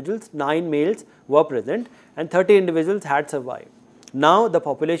 30 individuals, 9 males were present and 30 individuals had survived. Now, the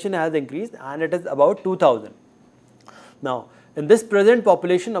population has increased and it is about 2000. Now, in this present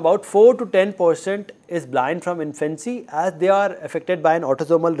population, about 4 to 10% is blind from infancy as they are affected by an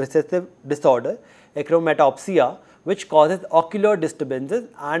autosomal recessive disorder, achromatopsia, which causes ocular disturbances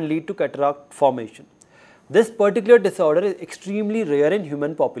and lead to cataract formation. This particular disorder is extremely rare in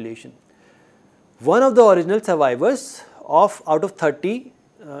human population. One of the original survivors out of 30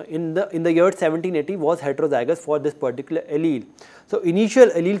 in the year 1780 was heterozygous for this particular allele. So, initial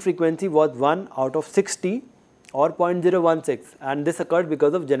allele frequency was 1 out of 60 or 0.016 and this occurred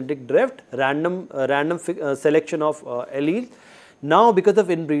because of genetic drift, random selection of alleles. Now, because of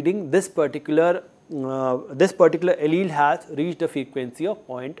inbreeding, this particular allele has reached a frequency of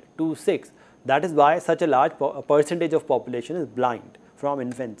 0.26. That is why such a large percentage of population is blind from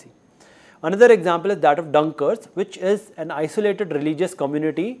infancy. Another example is that of Dunkers, which is an isolated religious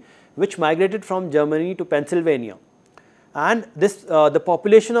community which migrated from Germany to Pennsylvania. And the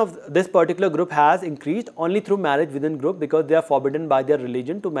population of this particular group has increased only through marriage within group because they are forbidden by their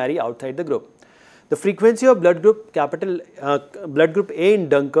religion to marry outside the group. The frequency of blood group A in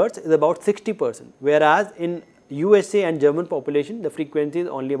Dunkers is about 60%, whereas in USA and German population the frequency is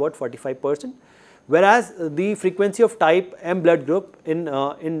only about 45%, whereas the frequency of type M blood group in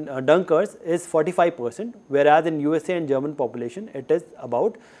Dunkers is 45%, whereas in USA and German population it is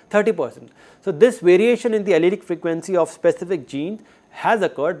about 30%. So, this variation in the allelic frequency of specific genes has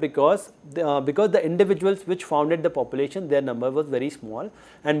occurred because the individuals which founded the population, their number was very small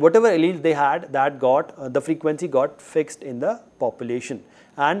and whatever alleles they had, that got the frequency got fixed in the population.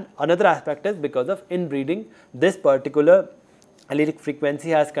 And another aspect is because of inbreeding, this particular allelic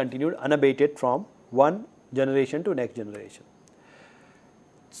frequency has continued unabated from one generation to next generation.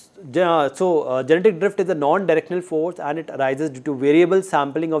 So, genetic drift is a non-directional force and it arises due to variable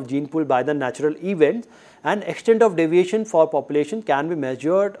sampling of gene pool by the natural events, and extent of deviation for population can be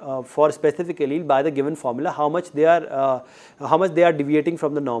measured for specific allele by the given formula how much they are deviating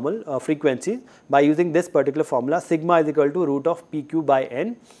from the normal frequency by using this particular formula. Sigma is equal to root of PQ by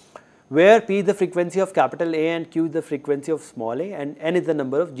N, where P is the frequency of capital A and Q is the frequency of small a and N is the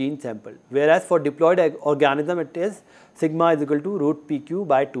number of genes sampled. Whereas for diploid organism it is sigma is equal to root PQ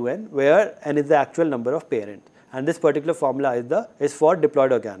by 2N, where N is the actual number of parents, and this particular formula is for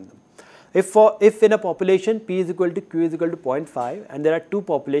diploid organism. If in a population P is equal to Q is equal to 0.5 and there are two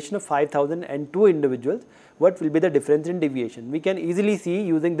populations of 5002 individuals, what will be the difference in deviation? We can easily see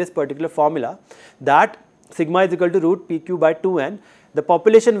using this particular formula that sigma is equal to root PQ by 2N. The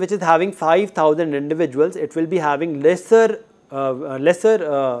population which is having 5000 individuals, it will be having lesser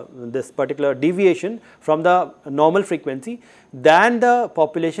this particular deviation from the normal frequency than the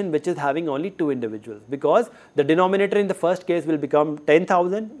population which is having only 2 individuals, because the denominator in the first case will become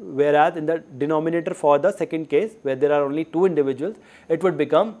 10,000, whereas in the denominator for the second case where there are only 2 individuals, it would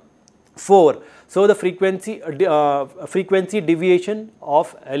become 4. So, the frequency deviation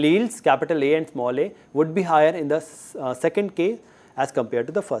of alleles capital A and small a would be higher in the second case as compared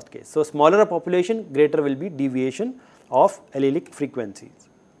to the first case. So, smaller a population, greater will be deviation of allelic frequencies.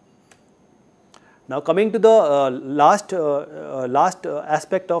 Now, coming to the last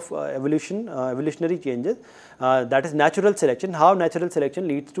aspect of evolutionary changes, that is natural selection, how natural selection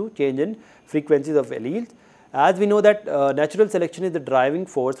leads to change in frequencies of alleles. As we know that natural selection is the driving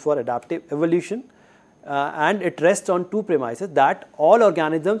force for adaptive evolution, and it rests on two premises, that all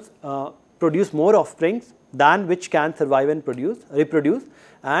organisms produce more offsprings than which can survive and reproduce,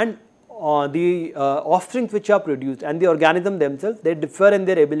 and the offsprings which are produced and the organism themselves, they differ in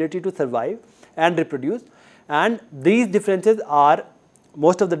their ability to survive and reproduce, and these differences are,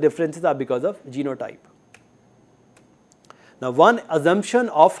 most of the differences are because of genotype. Now, one assumption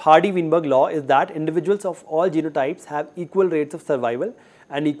of Hardy-Weinberg law is that individuals of all genotypes have equal rates of survival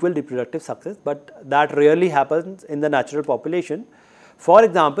and equal reproductive success, but that rarely happens in the natural population. For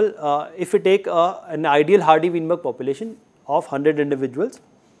example, if we take an ideal Hardy-Weinberg population of 100 individuals,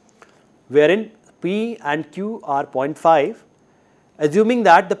 wherein P and Q are 0.5, assuming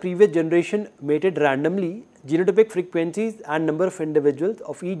that the previous generation mated randomly, genotypic frequencies and number of individuals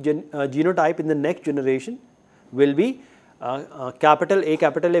of each genotype in the next generation will be capital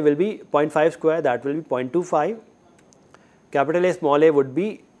A will be 0.5 square, that will be 0.25. Capital A small a would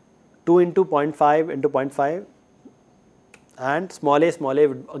be 2 into 0.5 into 0.5, and small a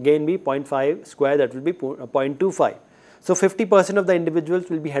would again be 0.5 square, that will be 0.25. So 50% of the individuals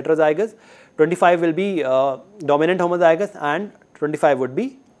will be heterozygous, 25 will be dominant homozygous, and 25 would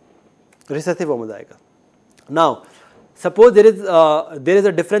be recessive homozygous. Now, suppose there is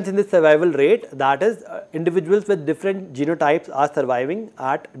a difference in the survival rate, that is individuals with different genotypes are surviving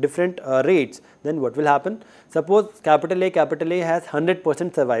at different rates. Then what will happen? Suppose capital A has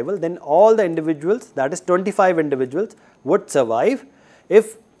 100% survival, then all the individuals, that is 25 individuals, would survive.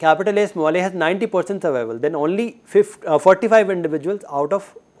 If capital A small a has 90% survival, then only 45 individuals out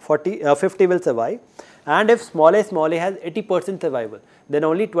of 50 will survive, and if small a has 80% survival, then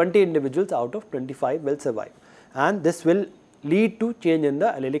only 20 individuals out of 25 will survive, and this will lead to change in the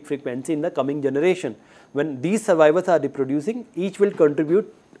allelic frequency in the coming generation. When these survivors are reproducing, each will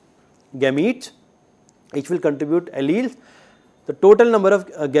contribute gametes, each will contribute alleles. The total number of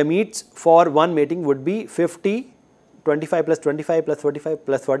gametes for one mating would be 50, 25 plus 25 plus 45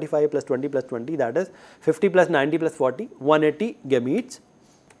 plus 45 plus 20 plus 20, that is 50 plus 90 plus 40, 180 gametes.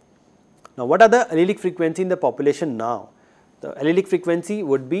 Now, what are the allelic frequency in the population now? The allelic frequency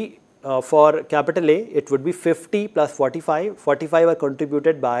would be for capital A, it would be 50 plus 45, 45 are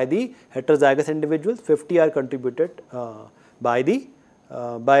contributed by the heterozygous individuals, 50 are contributed by the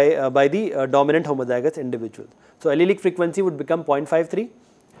dominant homozygous individuals. So, allelic frequency would become 0.53.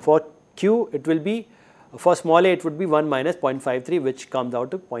 For Q, it will be, for small a, it would be 1 minus 0.53, which comes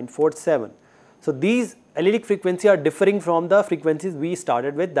out to 0.47. So, these allelic frequency are differing from the frequencies we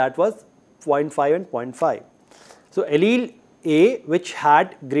started with, that was 0.5 and 0.5. So, allele A, which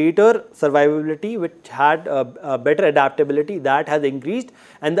had greater survivability, which had better adaptability, that has increased,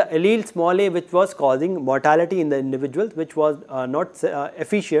 and the allele small a, which was causing mortality in the individuals, which was not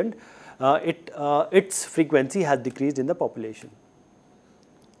efficient, its frequency has decreased in the population.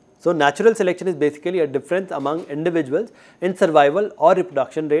 So, natural selection is basically a difference among individuals in survival or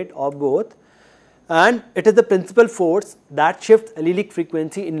reproduction rate or both, and it is the principal force that shifts allelic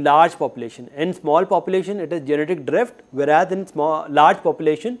frequency in large population. In small population, it is genetic drift, whereas in large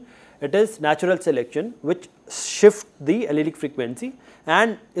population, it is natural selection which shifts the allelic frequency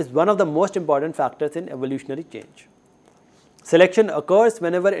and is one of the most important factors in evolutionary change. Selection occurs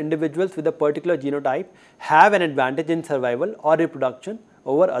whenever individuals with a particular genotype have an advantage in survival or reproduction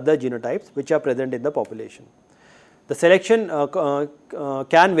over other genotypes which are present in the population. The selection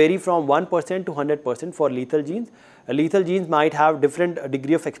can vary from 1% to 100% for lethal genes. Lethal genes might have different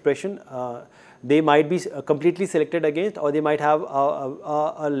degree of expression. They might be completely selected against, or they might have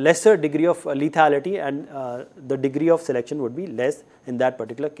a lesser degree of lethality, and the degree of selection would be less in that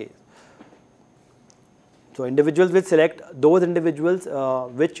particular case. So, individuals will select those individuals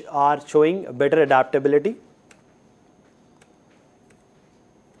which are showing better adaptability.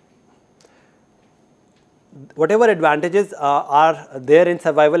 Whatever advantages are there in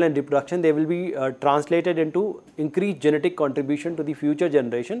survival and reproduction, they will be translated into increased genetic contribution to the future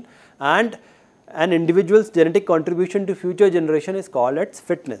generation, and an individual's genetic contribution to future generation is called its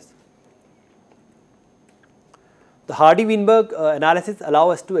fitness. The Hardy-Weinberg analysis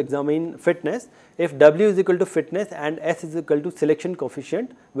allows us to examine fitness if W is equal to fitness and S is equal to selection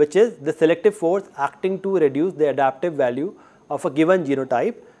coefficient, which is the selective force acting to reduce the adaptive value of a given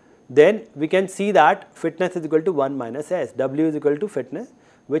genotype. Then we can see that fitness is equal to 1 minus S. W is equal to fitness,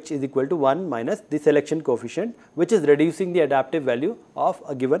 which is equal to 1 minus the selection coefficient, which is reducing the adaptive value of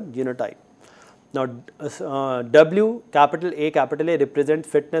a given genotype. Now, W capital A represents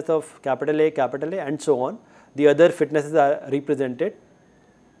fitness of capital A and so on. The other fitnesses are represented.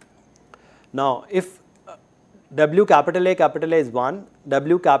 Now, if W capital A is 1,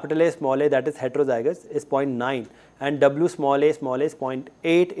 W capital A small a, that is heterozygous, is 0.9, and W small a is 0.8.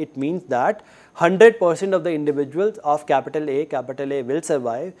 It means that 100% of the individuals of capital A will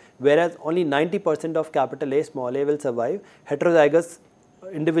survive, whereas only 90% of capital A small a will survive. Heterozygous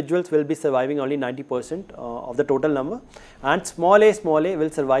individuals will be surviving only 90% of the total number, and small a will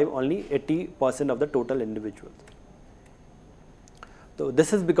survive only 80% of the total individuals. So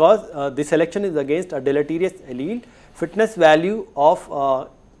this is because the selection is against a deleterious allele. Fitness value of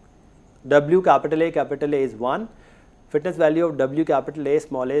W capital A is 1. Fitness value of W capital A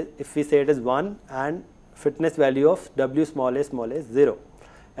small a, if we say it is 1, and fitness value of W small a is 0.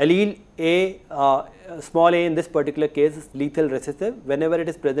 Allele A small a in this particular case is lethal recessive. Whenever it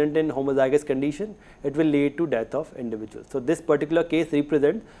is present in homozygous condition, it will lead to death of individuals. So this particular case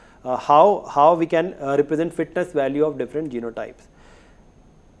represents how we can represent fitness value of different genotypes.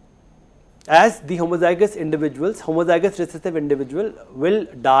 As the homozygous recessive individual will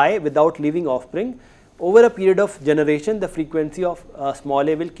die without leaving offspring, over a period of generation, the frequency of small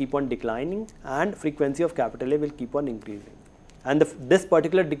a will keep on declining and frequency of capital A will keep on increasing. And this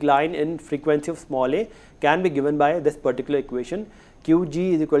particular decline in frequency of small a can be given by this particular equation,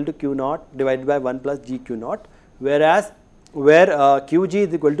 Qg is equal to Q naught divided by 1 plus GQ naught, whereas Qg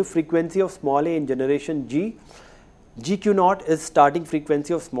is equal to frequency of small a in generation G, GQ naught is starting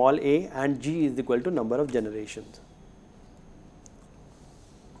frequency of small a, and G is equal to number of generations.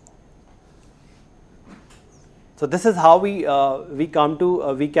 So this is how we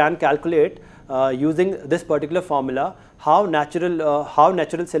can calculate using this particular formula how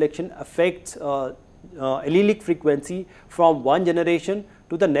natural selection affects allelic frequency from one generation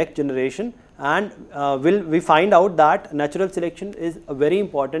to the next generation, and we find out that natural selection is a very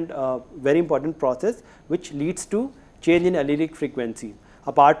important process which leads to change in allelic frequency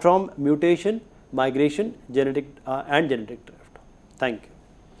apart from mutation, migration, genetic drift. Thank you.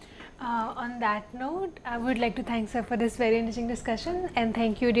 On that note, I would like to thank sir for this very interesting discussion, and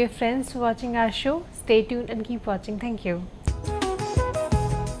thank you dear friends for watching our show. Stay tuned and keep watching. Thank you.